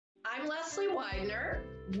I'm Leslie Widener.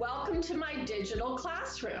 Welcome to my digital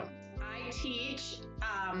classroom. I teach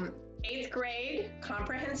 8th grade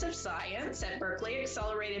comprehensive science at Berkeley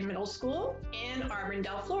Accelerated Middle School in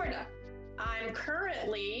Auburndale, Florida. I'm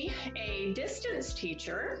currently a distance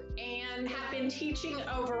teacher and have been teaching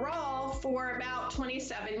overall for about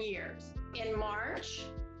 27 years. In March,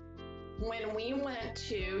 when we went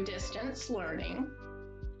to distance learning,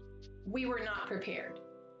 we were not prepared.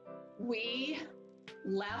 We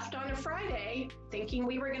left on a Friday thinking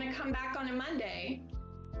we were going to come back on a Monday.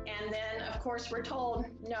 And then, of course, we're told,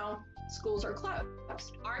 no, schools are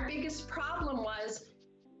closed. Our biggest problem was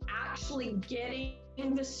actually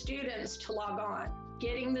getting the students to log on,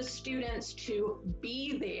 getting the students to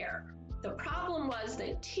be there. The problem was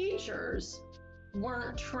that teachers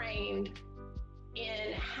weren't trained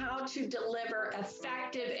in how to deliver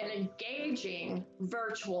effective and engaging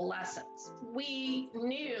virtual lessons. We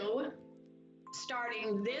knew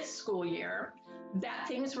starting this school year that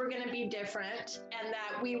things were going to be different and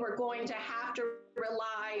that we were going to have to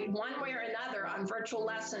rely one way or another on virtual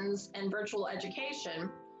lessons and virtual education.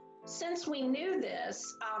 Since we knew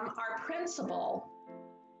this, our principal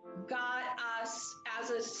got us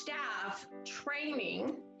as a staff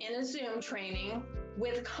training in a Zoom training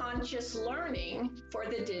with conscious learning for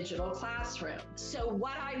the digital classroom. So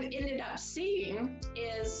what I've ended up seeing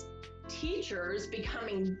is teachers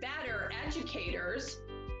becoming better educators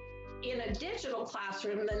in a digital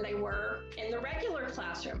classroom than they were in the regular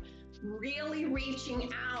classroom, really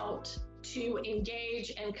reaching out to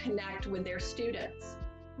engage and connect with their students.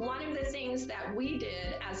 One of the things that we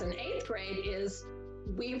did as an 8th grade is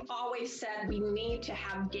we've always said we need to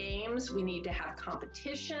have games, we need to have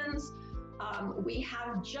competitions, we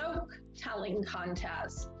have joke telling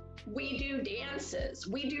contests. We do dances,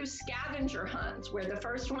 we do scavenger hunts where the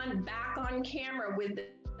first one back on camera with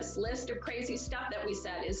this list of crazy stuff that we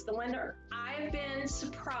said is the winner. I've been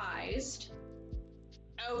surprised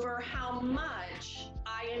over how much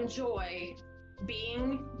I enjoy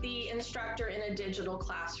being the instructor in a digital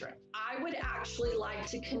classroom. I would actually like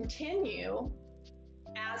to continue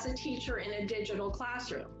as a teacher in a digital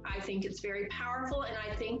classroom. I think it's very powerful and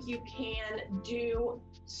I think you can do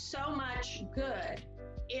so much good.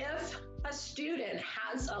 If a student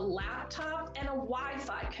has a laptop and a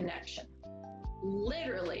Wi-Fi connection,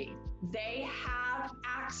 literally, they have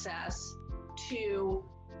access to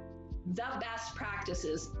the best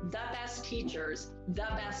practices, the best teachers, the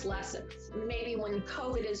best lessons. Maybe when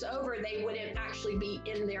COVID is over, they wouldn't actually be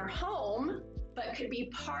in their home, but could be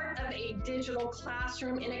part of a digital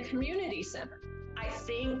classroom in a community center. I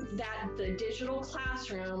think that the digital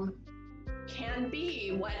classroom can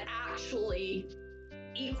be what actually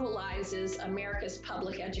equalizes America's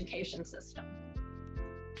public education system.